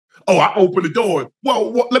Oh, I opened the door.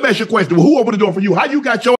 Well, let me ask you a question. Well, who opened the door for you? How you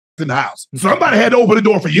got your ass in the house? Somebody had to open the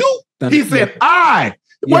door for you. He said, I.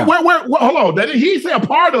 Yeah. Where, hold on. He said a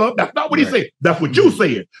part of. That's not what he said. That's what you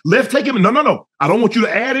said. Let's take him. No. I don't want you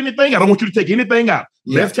to add anything. I don't want you to take anything out.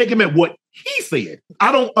 Yeah. Let's take him at what he said.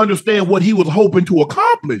 I don't understand what he was hoping to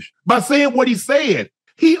accomplish by saying what he said.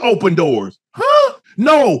 He opened doors. Huh?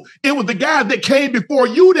 No, it was the guys that came before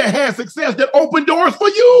you that had success that opened doors for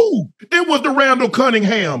you. It was the Randall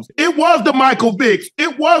Cunninghams. It was the Michael Vicks.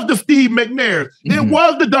 It was the Steve McNairs. It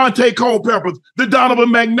was the Dante Culpeppers, the Donovan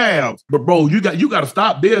McNabbs. But bro, you got to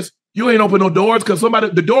stop this. You ain't open no doors because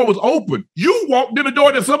the door was open. You walked in the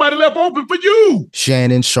door that somebody left open for you.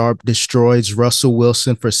 Shannon Sharpe destroys Russell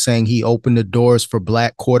Wilson for saying he opened the doors for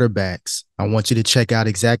black quarterbacks. I want you to check out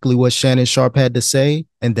exactly what Shannon Sharpe had to say,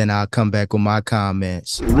 and then I'll come back with my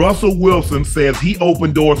comments. Russell Wilson says he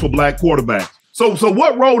opened doors for black quarterbacks. So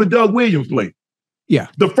what role did Doug Williams play? Yeah.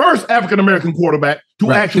 The first African-American quarterback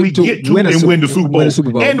to actually get to and win the Super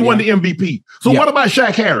Bowl and won the MVP. So what about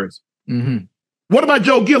Shaq Harris? What about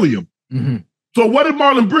Joe Gilliam? So what did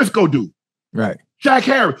Marlon Briscoe do? Right. Shaq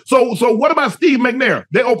Harris. So what about Steve McNair?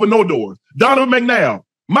 They opened no doors. Donovan McNabb,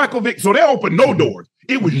 Michael Vick. So they opened no doors.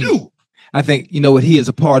 It was you. I think, you know what, he is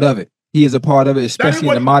a part of it. He is a part of it, especially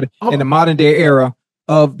in the modern day era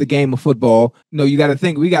of the game of football. You know, you got to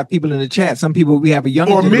think, we got people in the chat. Some people, we have a young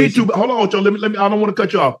generation. Hold on, Joe. Let me. I don't want to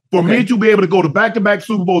cut you off. For me to be able to go to back-to-back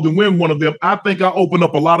Super Bowls and win one of them, I think I opened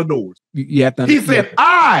up a lot of doors. You have to he said,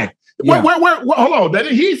 Where, hold on.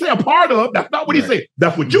 He said a part of. That's not what he said.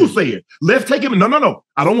 That's what you said. Let's take him. No.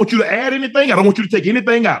 I don't want you to add anything. I don't want you to take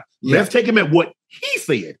anything out. Let's take him at what he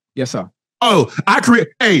said. Yes, sir. Oh,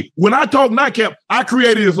 when I talk Nightcap, I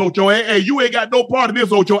created this, Ocho. Hey, you ain't got no part of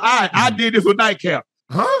this, Ocho. I did this with Nightcap.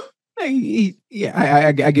 Huh?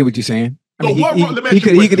 I get what you're saying. I mean, so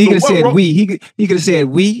he could have said we. He could have said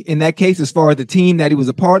we in that case as far as the team that he was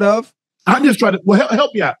a part of. I'm just trying to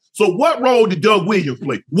help you out. So what role did Doug Williams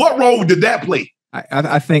play? What role did that play?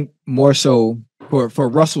 I think more so for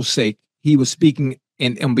Russell's sake, he was speaking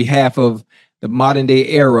on behalf of the modern day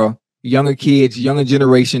era, younger kids, younger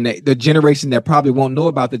generation, the generation that probably won't know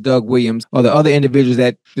about the Doug Williams or the other individuals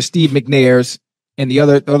that the Steve McNairs and the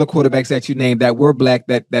other quarterbacks that you named that were black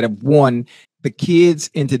that have won. The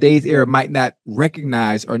kids in today's era might not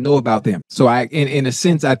recognize or know about them. So in a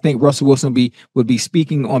sense, I think Russell Wilson would be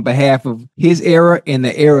speaking on behalf of his era and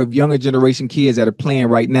the era of younger generation kids that are playing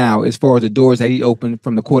right now as far as the doors that he opened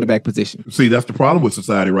from the quarterback position. See, that's the problem with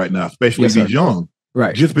society right now, especially these young.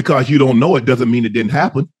 Right. Just because you don't know it doesn't mean it didn't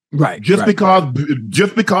happen. Right. Just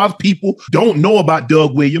because people don't know about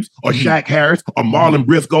Doug Williams or Shaq Harris or Marlon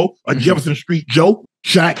Briscoe or Jefferson Street Joe,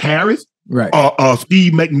 Shaq Harris, right?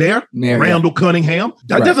 Steve McNair, Randall Cunningham.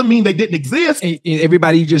 That doesn't mean they didn't exist. And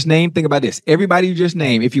everybody you just named, think about this. Everybody you just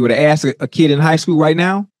named, if you were to ask a kid in high school right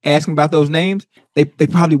now, ask them about those names, they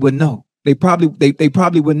probably wouldn't know. They probably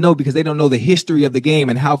wouldn't know because they don't know the history of the game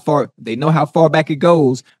and how far back it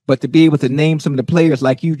goes. But to be able to name some of the players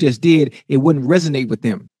like you just did, it wouldn't resonate with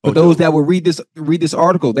them. For those that will read this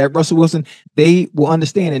article, that Russell Wilson, they will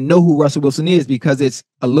understand and know who Russell Wilson is because it's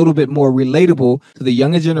a little bit more relatable to the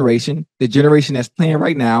younger generation, the generation that's playing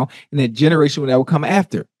right now, and the generation that will come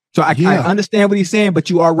after. So I understand what he's saying,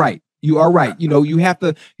 but you are right. You are right. You know, you have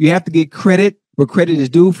to get credit where credit is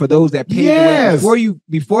due for those that paved the way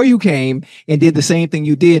before you came and did the same thing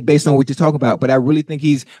you did based on what you're talking about. But I really think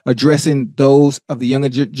he's addressing those of the younger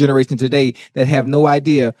generation today that have no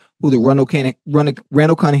idea who the Randall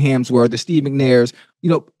Cunninghams were, the Steve McNairs.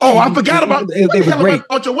 You know, I forgot about they were great.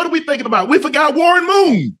 Ocho, what are we thinking about? We forgot Warren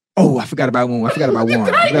Moon. Oh, I forgot about Warren. I forgot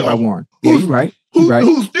about Warren. Yeah, you're right.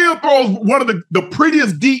 Who still throws one of the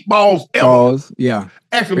prettiest deep balls ever. Yeah.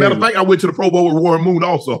 Actually, matter of fact, I went to the Pro Bowl with Warren Moon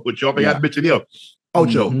also, but y'all think I mentioned him.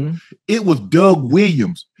 Ocho, it was Doug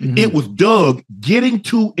Williams. It was Doug getting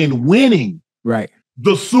to and winning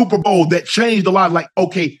the Super Bowl that changed a lot. Like,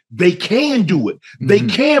 okay, they can do it. They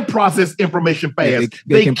can process information fast.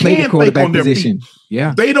 They can play the quarterback on their position. Feet.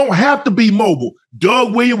 Yeah. They don't have to be mobile.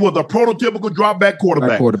 Doug Williams was a prototypical drop-back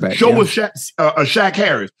quarterback. So was Shaq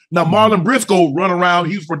Harris. Now, Marlon Briscoe run around.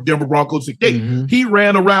 He was for Denver Broncos. He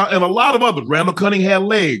ran around, and a lot of others. Randall Cunningham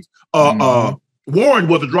legs. Warren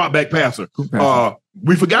was a drop-back passer.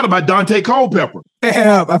 We forgot about Dante Culpepper.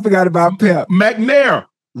 I forgot about Pep. McNair.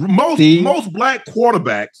 Most black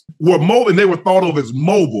quarterbacks were mobile, and they were thought of as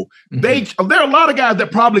mobile. There are a lot of guys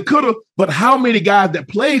that probably could have, but how many guys that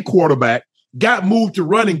played quarterback got moved to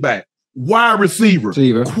running back, wide receiver,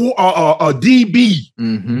 DB?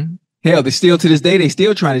 Hell, they still to this day they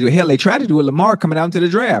still trying to do it. Hell, they tried to do it. Lamar coming out into the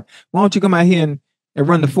draft. Why don't you come out here and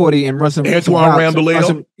run the 40 and run some Antoine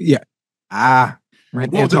Randall?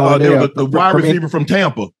 The wide receiver from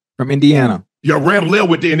Tampa. From Indiana. Yeah, Randall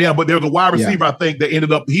went to Indiana, but there's a wide receiver, I think, that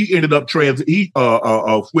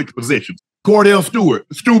switched positions. Cordell Stewart,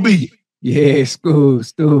 Stu B. Yeah,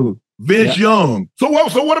 Stu. Vince Young. So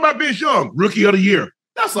what about Vince Young? Rookie of the year.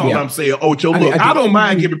 That's all I'm saying, Ocho. Look, I don't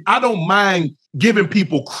mind giving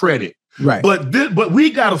people credit. Right. But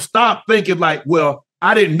we got to stop thinking like, well,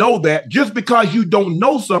 I didn't know that. Just because you don't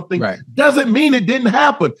know something doesn't mean it didn't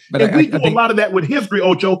happen. But we do a lot of that with history,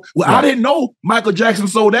 Ocho. Well, I didn't know Michael Jackson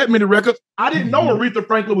sold that many records. I didn't know Aretha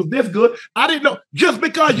Franklin was this good. I didn't know. Just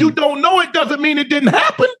because you don't know it doesn't mean it didn't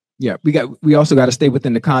happen. Yeah, we also got to stay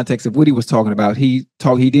within the context of what he was talking about. He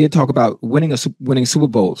did talk about winning Super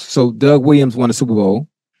Bowls. So Doug Williams won a Super Bowl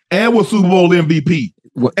and was Super Bowl MVP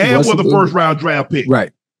and was the first round draft pick.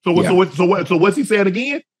 Right. So what's he saying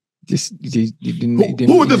again? Who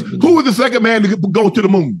was the second man to go to the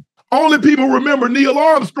moon? Only people remember Neil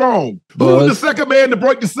Armstrong. Who was the second man to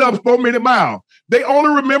break the 4-minute mile? They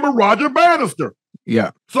only remember Roger Bannister.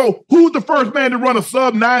 Yeah. So who's the first man to run a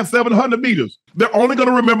sub 700 meters? They're only going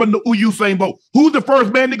to remember Usain Bolt. Who's the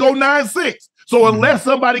first man to go 9.6? So unless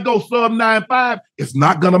somebody goes sub 9.5, it's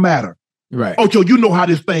not going to matter. Right. Ocho, you know how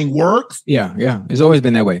this thing works. Yeah. It's always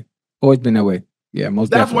been that way. Yeah,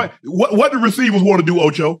 most definitely. That's what the receivers want to do,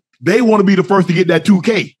 Ocho. They want to be the first to get that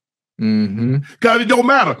 2K. Because it don't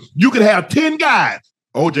matter. You could have 10 guys.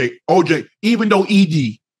 OJ, even though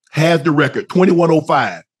EG has the record,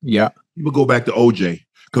 2105. Yeah. People go back to OJ.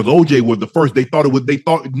 Because OJ was the first. They thought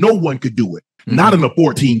no one could do it. Not in a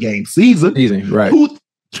 14-game season. Right.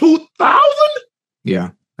 2,000? Yeah.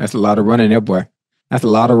 That's a lot of running there, boy. That's a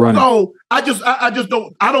lot of running. So I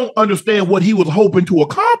don't understand what he was hoping to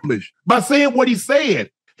accomplish by saying what he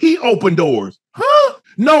said. He opened doors. Huh?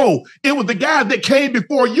 No, it was the guys that came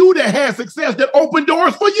before you that had success that opened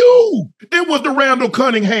doors for you. It was the Randall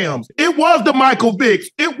Cunninghams. It was the Michael Vicks.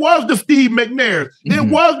 It was the Steve McNairs. It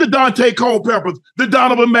was the Dante Culpeppers, the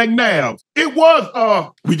Donovan McNabbs. It was,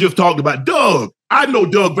 we just talked about Doug. I know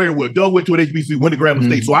Doug very well. Doug went to an HBCU, went to Grambling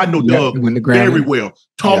State, so I know Doug very well.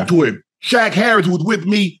 Talked to him. Shaq Harris was with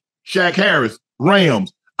me. Shaq Harris,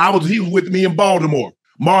 Rams. He was with me in Baltimore.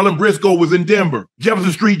 Marlon Briscoe was in Denver.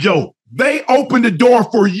 Jefferson Street Joe. They opened the door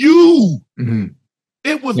for you.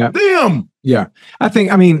 It was them. Yeah. Obviously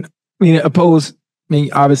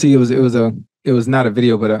it was not a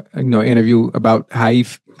video, but an interview about how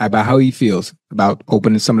he feels about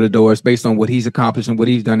opening some of the doors based on what he's accomplished and what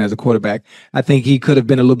he's done as a quarterback. I think he could have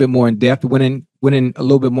been a little bit more in depth, went in a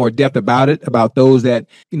little bit more depth about it, about those that,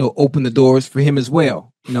 open the doors for him as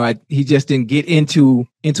well. He just didn't get into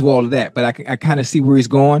all of that, but I kind of see where he's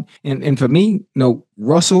going. And for me,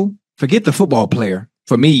 Russell, forget the football player.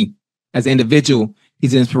 For me, as an individual,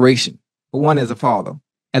 he's an inspiration. For one, as a father,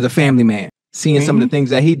 as a family man, seeing some of the things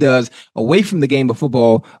that he does away from the game of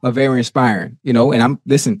football are very inspiring. And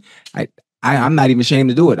I'm not even ashamed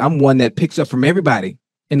to do it. I'm one that picks up from everybody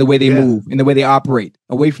in the way they move, in the way they operate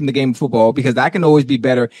away from the game of football, because I can always be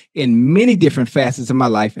better in many different facets of my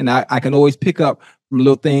life. And I can always pick up from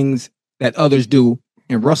little things that others do.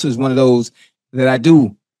 And Russell is one of those that I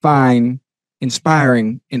do find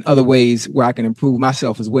inspiring in other ways where I can improve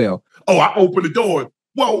myself as well. Oh, I opened the door.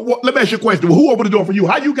 Well, let me ask you a question. Who opened the door for you?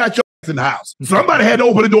 How you got your in the house? Somebody had to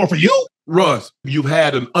open the door for you. Russ, you've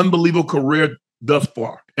had an unbelievable career thus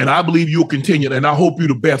far. And I believe you'll continue. And I hope you're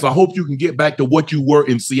the best. I hope you can get back to what you were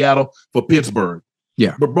in Seattle for Pittsburgh.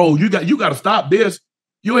 Yeah. But bro, you got to stop this.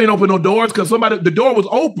 You ain't open no doors because the door was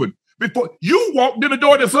open. Before you walked in the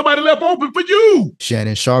door that somebody left open for you.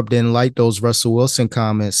 Shannon Sharpe didn't like those Russell Wilson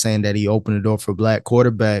comments saying that he opened the door for black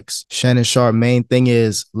quarterbacks. Shannon Sharpe main thing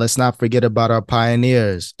is, let's not forget about our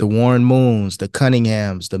pioneers, the Warren Moons, the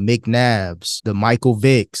Cunninghams, the McNabbs, the Michael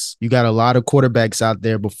Vicks. You got a lot of quarterbacks out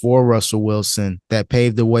there before Russell Wilson that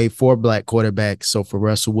paved the way for black quarterbacks. So for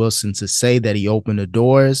Russell Wilson to say that he opened the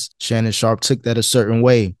doors, Shannon Sharpe took that a certain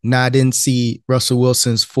way. Now, I didn't see Russell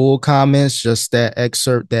Wilson's full comments, just that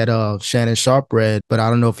excerpt that Shannon Sharpe read, but I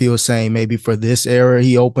don't know if he was saying maybe for this era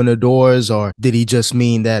he opened the doors, or did he just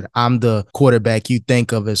mean that I'm the quarterback you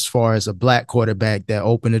think of as far as a black quarterback that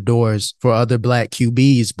opened the doors for other black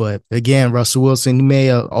QBs. But again, Russell Wilson, he may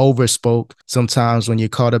have overspoke. Sometimes when you're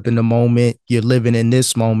caught up in the moment, you're living in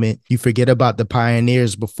this moment, you forget about the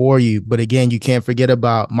pioneers before you. But again, you can't forget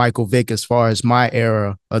about Michael Vick as far as my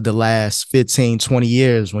era of the last 15, 20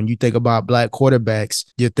 years. When you think about black quarterbacks,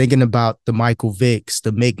 you're thinking about the Michael Vicks,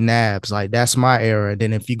 the McNabb, McNabbs. Like, that's my era.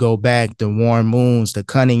 Then if you go back, the Warren Moons, the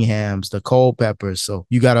Cunninghams, the Culpeppers. So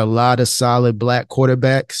you got a lot of solid black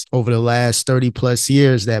quarterbacks over the last 30 plus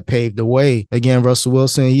years that paved the way. Again, Russell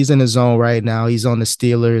Wilson, he's in his zone right now. He's on the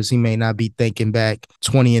Steelers. He may not be thinking back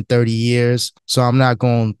 20 and 30 years. So I'm not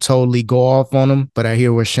going to totally go off on him, but I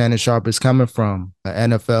hear where Shannon Sharpe is coming from.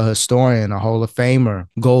 An NFL historian, a Hall of Famer,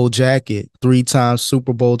 gold jacket, 3-time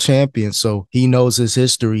Super Bowl champion. So he knows his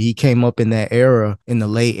history. He came up in that era in the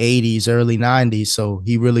late 80s, early 90s. So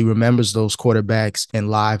he really remembers those quarterbacks in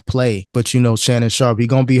live play. But you know, Shannon Sharpe, he's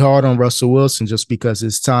going to be hard on Russell Wilson just because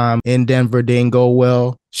his time in Denver didn't go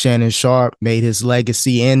well. Shannon Sharpe made his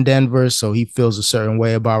legacy in Denver, so he feels a certain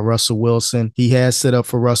way about Russell Wilson. He has stood up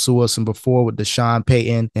for Russell Wilson before with Deshaun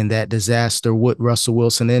Payton and that disaster with Russell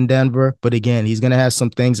Wilson in Denver. But again, he's going to have some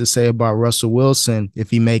things to say about Russell Wilson if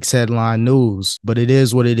he makes headline news. But it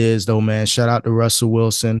is what it is, though, man. Shout out to Russell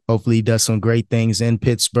Wilson. Hopefully he does some great things in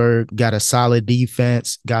Pittsburgh. Got a solid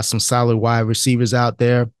defense, got some solid wide receivers out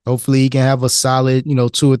there. Hopefully he can have a solid,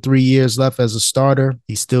 2 or 3 years left as a starter.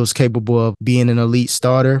 He still is capable of being an elite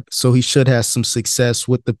starter, so he should have some success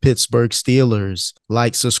with the Pittsburgh Steelers.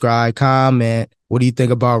 Like, subscribe, comment. What do you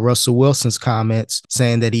think about Russell Wilson's comments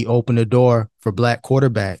saying that he opened the door for black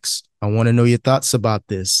quarterbacks? I want to know your thoughts about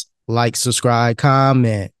this. Like, subscribe,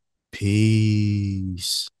 comment.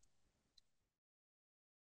 Peace.